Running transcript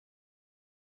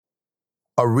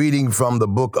A reading from the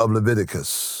book of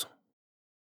Leviticus.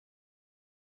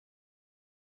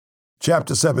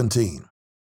 Chapter 17.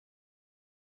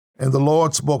 And the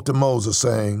Lord spoke to Moses,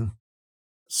 saying,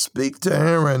 Speak to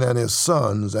Aaron and his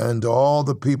sons and to all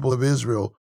the people of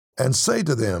Israel, and say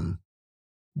to them,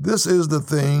 This is the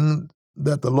thing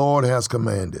that the Lord has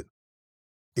commanded.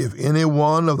 If any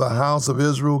one of the house of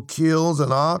Israel kills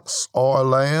an ox or a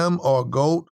lamb or a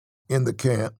goat in the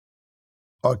camp,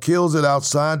 or kills it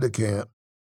outside the camp,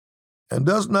 and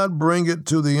does not bring it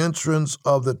to the entrance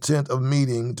of the tent of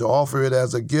meeting to offer it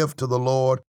as a gift to the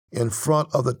Lord in front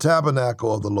of the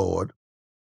tabernacle of the Lord,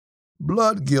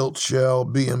 blood guilt shall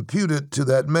be imputed to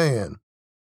that man.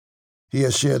 He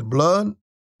has shed blood,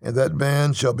 and that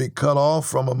man shall be cut off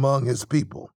from among his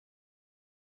people.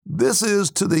 This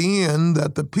is to the end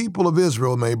that the people of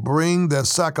Israel may bring their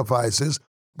sacrifices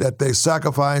that they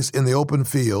sacrifice in the open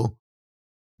field,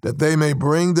 that they may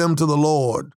bring them to the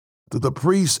Lord, to the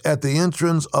priests at the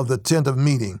entrance of the tent of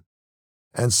meeting,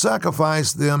 and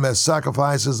sacrifice them as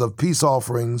sacrifices of peace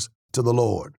offerings to the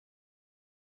Lord.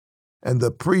 And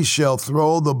the priest shall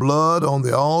throw the blood on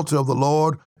the altar of the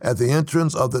Lord at the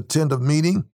entrance of the tent of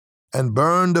meeting, and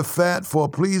burn the fat for a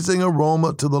pleasing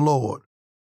aroma to the Lord.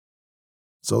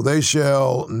 So they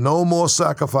shall no more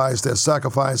sacrifice their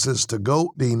sacrifices to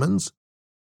goat demons,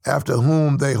 after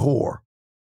whom they whore.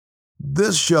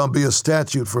 This shall be a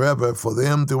statute forever for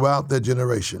them throughout their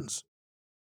generations.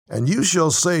 And you shall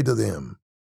say to them,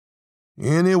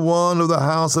 Any one of the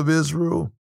house of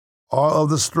Israel, or of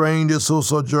the strangers who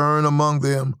sojourn among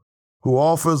them, who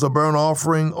offers a burnt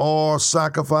offering or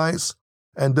sacrifice,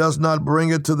 and does not bring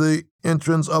it to the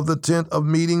entrance of the tent of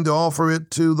meeting to offer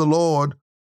it to the Lord,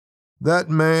 that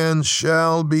man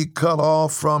shall be cut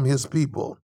off from his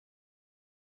people.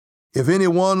 If any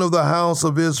one of the house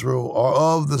of Israel or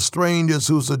of the strangers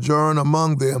who sojourn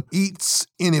among them eats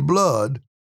any blood,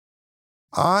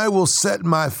 I will set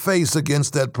my face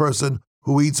against that person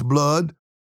who eats blood,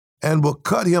 and will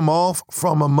cut him off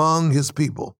from among his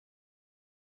people.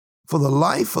 For the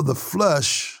life of the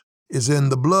flesh is in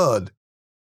the blood,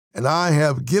 and I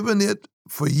have given it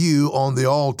for you on the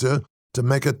altar to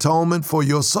make atonement for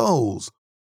your souls,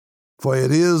 for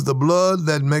it is the blood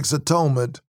that makes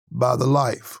atonement by the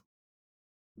life.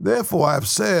 Therefore I have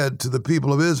said to the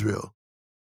people of Israel,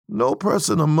 No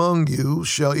person among you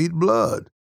shall eat blood,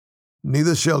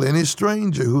 neither shall any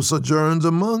stranger who sojourns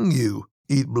among you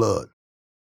eat blood.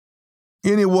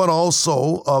 Anyone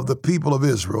also of the people of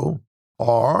Israel,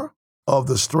 or of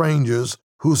the strangers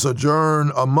who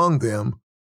sojourn among them,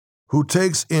 who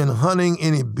takes in hunting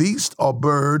any beast or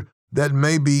bird that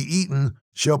may be eaten,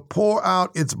 shall pour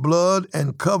out its blood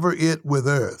and cover it with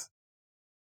earth.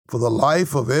 For the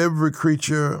life of every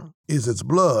creature is its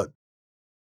blood.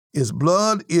 Its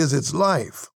blood is its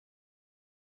life.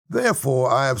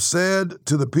 Therefore I have said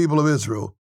to the people of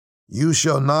Israel, You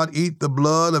shall not eat the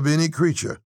blood of any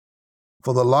creature,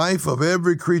 for the life of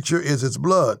every creature is its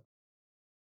blood.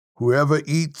 Whoever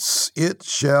eats it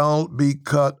shall be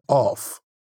cut off.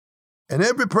 And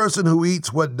every person who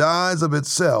eats what dies of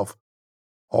itself,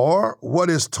 or what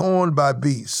is torn by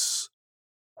beasts,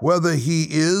 whether he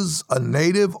is a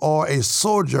native or a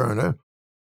sojourner,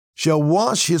 shall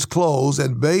wash his clothes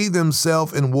and bathe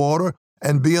himself in water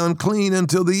and be unclean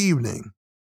until the evening.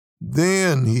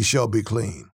 Then he shall be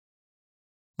clean.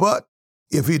 But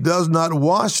if he does not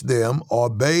wash them or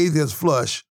bathe his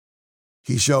flesh,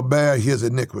 he shall bear his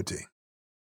iniquity.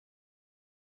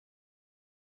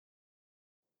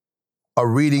 A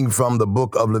reading from the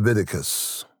book of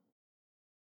Leviticus.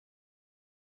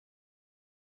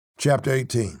 Chapter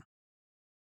 18.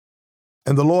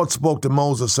 And the Lord spoke to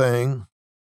Moses, saying,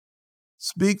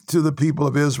 Speak to the people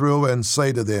of Israel and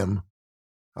say to them,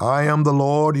 I am the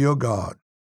Lord your God.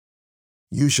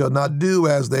 You shall not do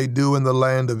as they do in the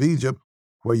land of Egypt,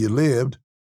 where you lived,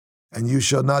 and you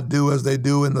shall not do as they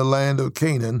do in the land of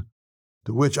Canaan,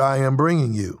 to which I am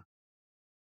bringing you.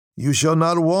 You shall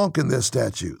not walk in their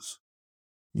statutes.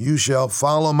 You shall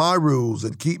follow my rules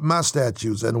and keep my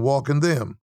statutes and walk in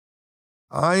them.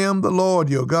 I am the Lord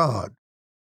your God.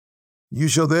 You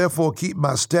shall therefore keep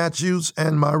my statutes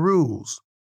and my rules.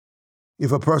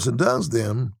 If a person does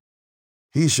them,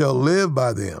 he shall live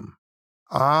by them.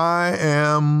 I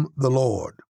am the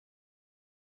Lord.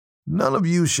 None of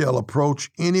you shall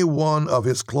approach any one of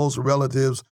his close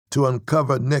relatives to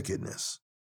uncover nakedness.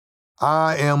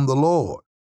 I am the Lord.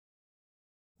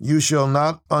 You shall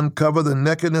not uncover the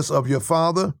nakedness of your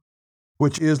father,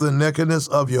 which is the nakedness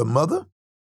of your mother.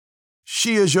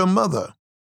 She is your mother.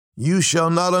 You shall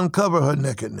not uncover her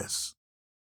nakedness.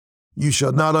 You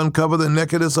shall not uncover the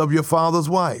nakedness of your father's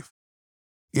wife.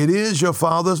 It is your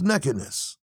father's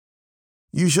nakedness.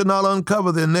 You shall not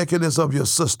uncover the nakedness of your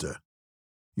sister,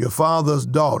 your father's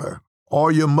daughter,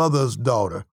 or your mother's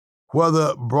daughter,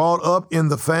 whether brought up in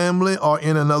the family or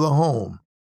in another home.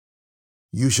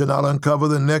 You shall not uncover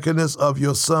the nakedness of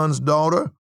your son's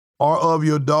daughter or of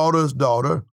your daughter's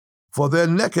daughter, for their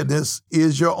nakedness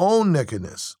is your own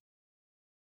nakedness.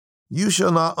 You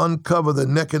shall not uncover the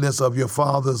nakedness of your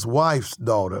father's wife's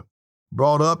daughter,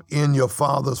 brought up in your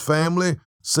father's family,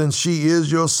 since she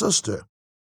is your sister.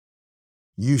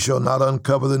 You shall not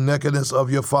uncover the nakedness of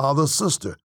your father's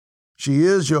sister. She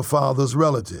is your father's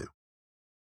relative.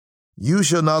 You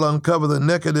shall not uncover the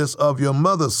nakedness of your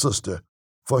mother's sister,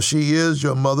 for she is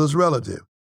your mother's relative.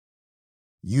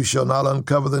 You shall not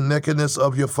uncover the nakedness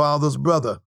of your father's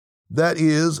brother. That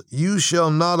is, you shall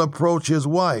not approach his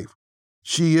wife.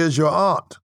 She is your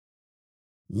aunt.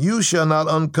 You shall not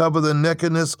uncover the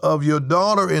nakedness of your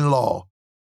daughter-in-law.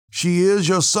 She is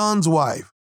your son's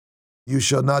wife. You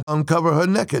shall not uncover her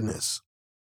nakedness.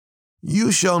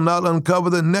 You shall not uncover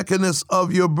the nakedness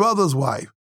of your brother's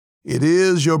wife. It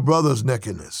is your brother's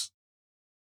nakedness.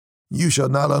 You shall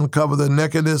not uncover the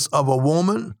nakedness of a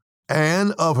woman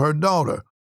and of her daughter,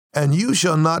 and you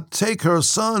shall not take her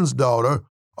son's daughter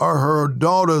or her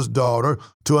daughter's daughter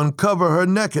to uncover her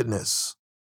nakedness.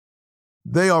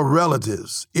 They are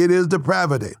relatives. It is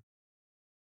depravity.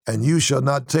 And you shall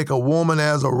not take a woman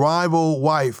as a rival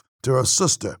wife to her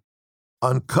sister,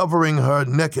 uncovering her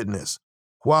nakedness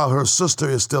while her sister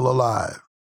is still alive.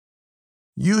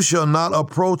 You shall not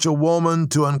approach a woman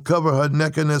to uncover her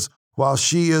nakedness while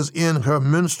she is in her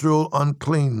menstrual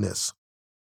uncleanness.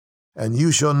 And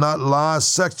you shall not lie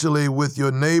sexually with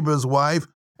your neighbor's wife,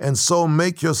 and so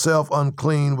make yourself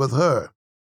unclean with her.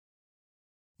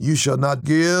 You shall not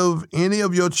give any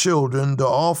of your children to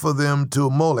offer them to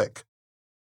Molech,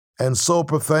 and so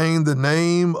profane the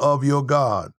name of your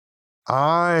God.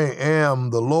 I am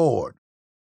the Lord.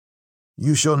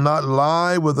 You shall not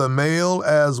lie with a male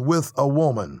as with a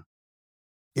woman.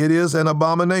 It is an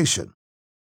abomination.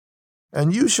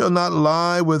 And you shall not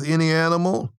lie with any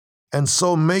animal, and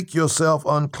so make yourself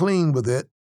unclean with it.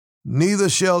 Neither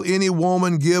shall any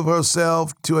woman give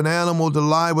herself to an animal to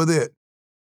lie with it.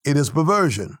 It is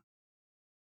perversion.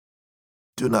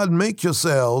 Do not make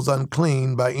yourselves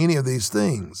unclean by any of these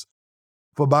things,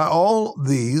 for by all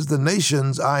these the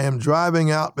nations I am driving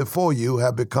out before you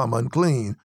have become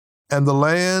unclean, and the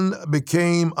land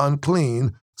became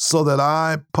unclean, so that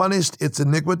I punished its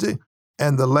iniquity,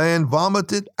 and the land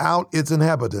vomited out its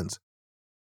inhabitants.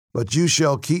 But you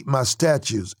shall keep my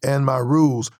statutes and my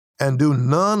rules, and do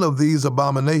none of these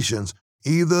abominations,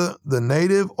 either the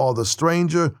native or the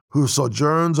stranger who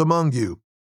sojourns among you.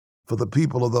 For the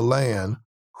people of the land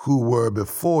who were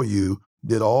before you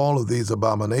did all of these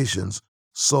abominations,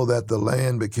 so that the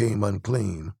land became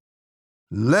unclean.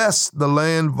 Lest the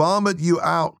land vomit you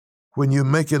out when you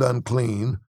make it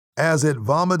unclean, as it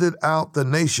vomited out the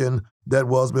nation that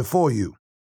was before you.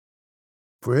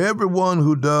 For everyone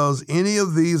who does any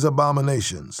of these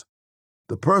abominations,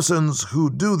 the persons who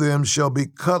do them shall be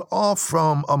cut off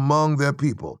from among their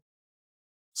people.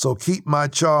 So keep my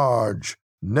charge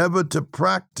never to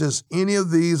practice any of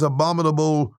these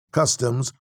abominable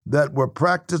customs that were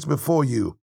practiced before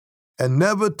you, and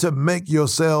never to make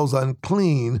yourselves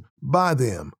unclean by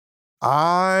them.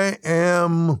 I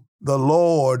am the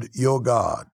Lord your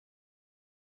God.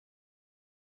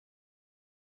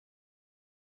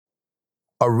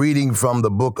 A reading from the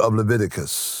book of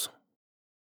Leviticus,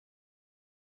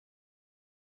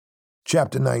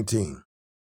 chapter 19.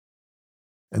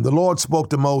 And the Lord spoke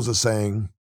to Moses, saying,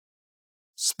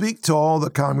 Speak to all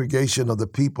the congregation of the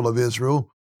people of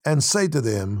Israel, and say to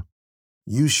them,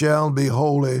 You shall be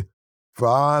holy, for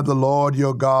I, the Lord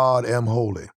your God, am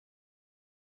holy.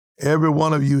 Every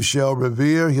one of you shall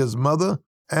revere his mother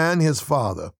and his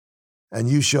father, and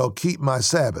you shall keep my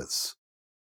Sabbaths.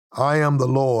 I am the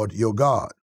Lord your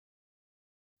God.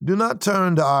 Do not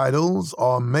turn to idols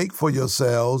or make for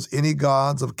yourselves any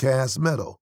gods of cast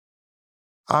metal.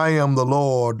 I am the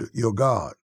Lord your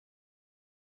God.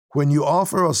 When you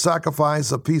offer a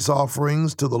sacrifice of peace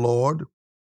offerings to the Lord,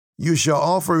 you shall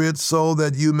offer it so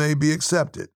that you may be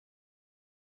accepted.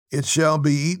 It shall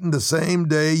be eaten the same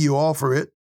day you offer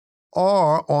it,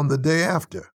 or on the day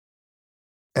after.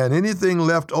 And anything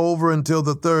left over until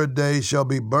the third day shall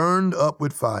be burned up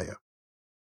with fire.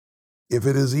 If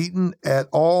it is eaten at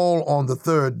all on the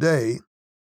third day,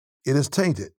 it is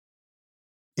tainted.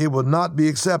 It will not be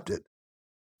accepted.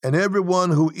 And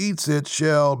everyone who eats it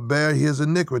shall bear his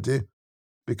iniquity,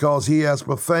 because he has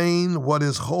profaned what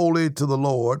is holy to the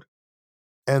Lord,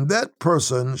 and that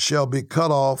person shall be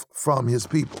cut off from his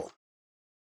people.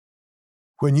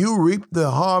 When you reap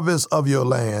the harvest of your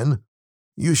land,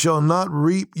 You shall not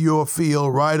reap your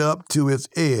field right up to its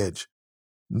edge,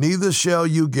 neither shall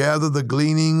you gather the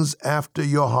gleanings after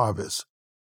your harvest.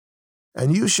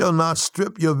 And you shall not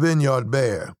strip your vineyard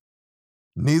bare,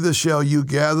 neither shall you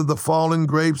gather the fallen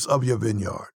grapes of your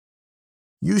vineyard.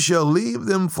 You shall leave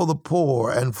them for the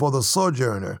poor and for the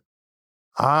sojourner.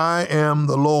 I am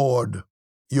the Lord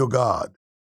your God.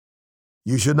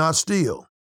 You shall not steal.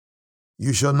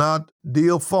 You shall not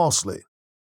deal falsely.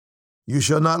 You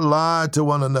shall not lie to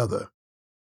one another.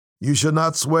 You shall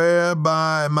not swear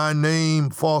by my name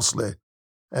falsely,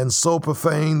 and so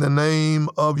profane the name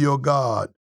of your God.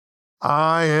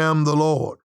 I am the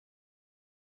Lord.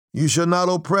 You shall not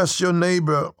oppress your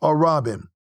neighbor or rob him.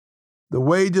 The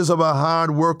wages of a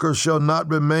hired worker shall not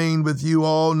remain with you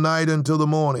all night until the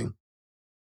morning.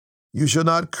 You shall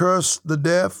not curse the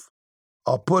deaf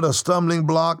or put a stumbling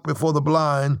block before the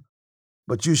blind,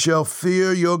 but you shall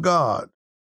fear your God.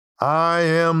 I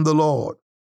am the Lord.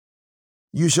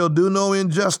 You shall do no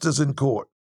injustice in court.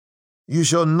 You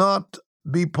shall not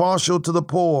be partial to the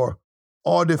poor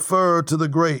or defer to the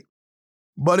great,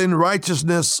 but in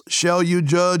righteousness shall you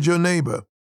judge your neighbor.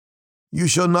 You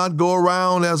shall not go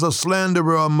around as a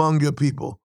slanderer among your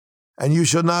people, and you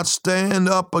shall not stand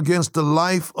up against the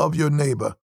life of your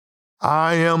neighbor.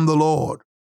 I am the Lord.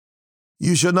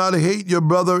 You shall not hate your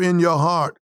brother in your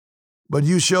heart, but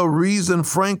you shall reason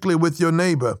frankly with your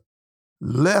neighbor,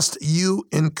 lest you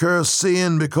incur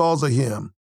sin because of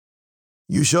him.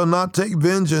 You shall not take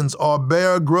vengeance or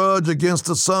bear a grudge against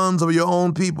the sons of your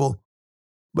own people,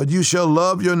 but you shall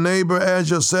love your neighbor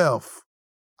as yourself.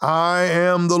 I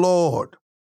am the Lord.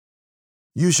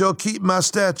 You shall keep my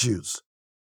statutes.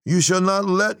 You shall not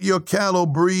let your cattle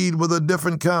breed with a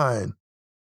different kind.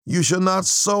 You shall not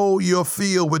sow your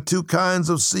field with two kinds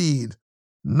of seed,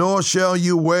 nor shall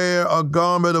you wear a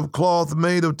garment of cloth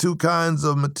made of two kinds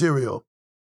of material.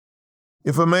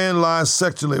 If a man lies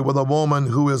sexually with a woman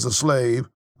who is a slave,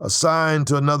 assigned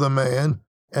to another man,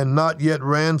 and not yet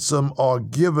ransomed or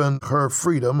given her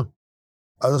freedom,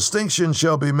 a distinction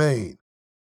shall be made.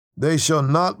 They shall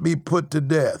not be put to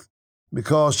death,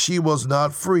 because she was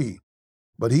not free,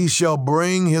 but he shall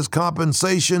bring his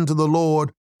compensation to the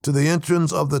Lord to the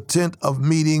entrance of the tent of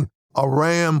meeting, a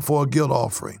ram for a guilt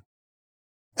offering.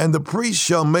 And the priest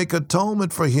shall make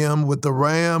atonement for him with the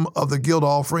ram of the guilt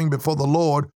offering before the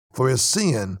Lord for his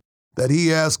sin that he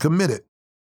has committed,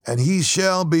 and he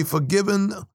shall be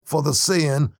forgiven for the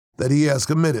sin that he has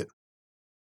committed.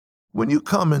 When you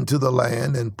come into the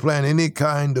land and plant any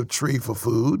kind of tree for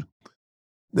food,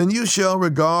 then you shall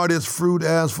regard its fruit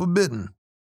as forbidden.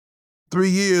 3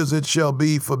 years it shall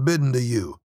be forbidden to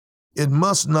you. It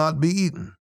must not be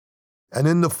eaten. And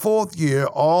in the 4th year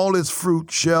all its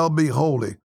fruit shall be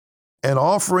holy, an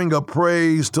offering of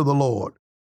praise to the Lord.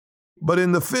 But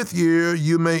in the 5th year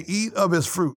you may eat of its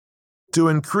fruit, to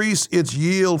increase its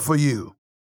yield for you.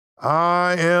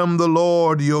 I am the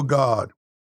Lord your God.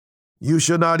 You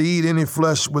shall not eat any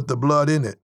flesh with the blood in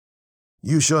it.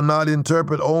 You shall not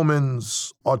interpret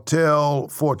omens or tell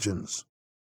fortunes.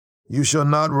 You shall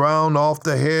not round off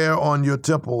the hair on your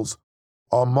temples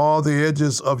or mar the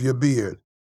edges of your beard.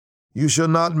 You shall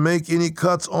not make any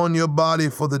cuts on your body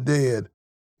for the dead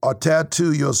or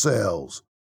tattoo yourselves.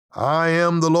 I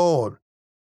am the Lord.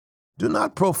 Do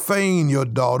not profane your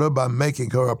daughter by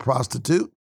making her a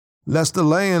prostitute, lest the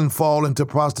land fall into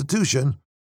prostitution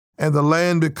and the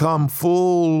land become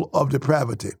full of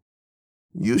depravity.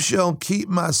 You shall keep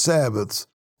my Sabbaths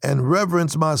and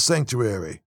reverence my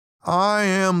sanctuary. I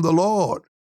am the Lord.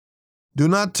 Do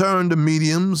not turn to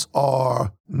mediums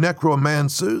or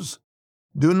necromancers.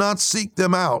 Do not seek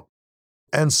them out,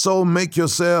 and so make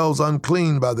yourselves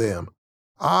unclean by them.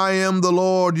 I am the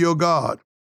Lord your God.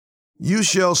 You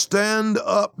shall stand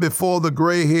up before the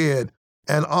gray head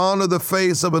and honor the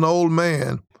face of an old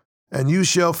man, and you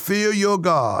shall fear your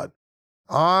God.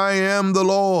 I am the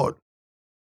Lord.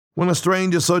 When a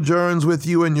stranger sojourns with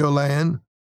you in your land,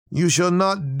 you shall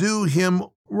not do him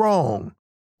wrong.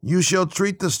 You shall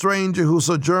treat the stranger who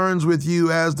sojourns with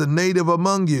you as the native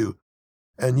among you,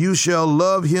 and you shall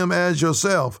love him as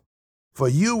yourself, for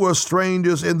you were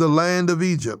strangers in the land of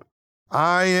Egypt.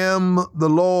 I am the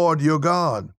Lord your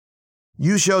God.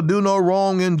 You shall do no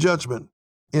wrong in judgment,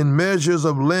 in measures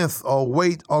of length or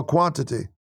weight or quantity.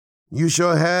 You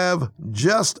shall have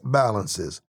just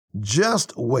balances,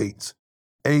 just weights,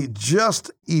 a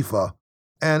just ephah,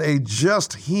 and a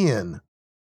just hin.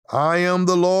 I am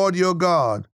the Lord your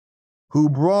God, who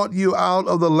brought you out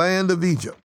of the land of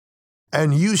Egypt.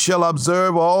 And you shall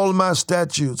observe all my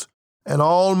statutes and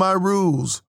all my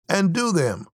rules, and do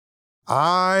them.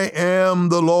 I am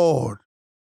the Lord.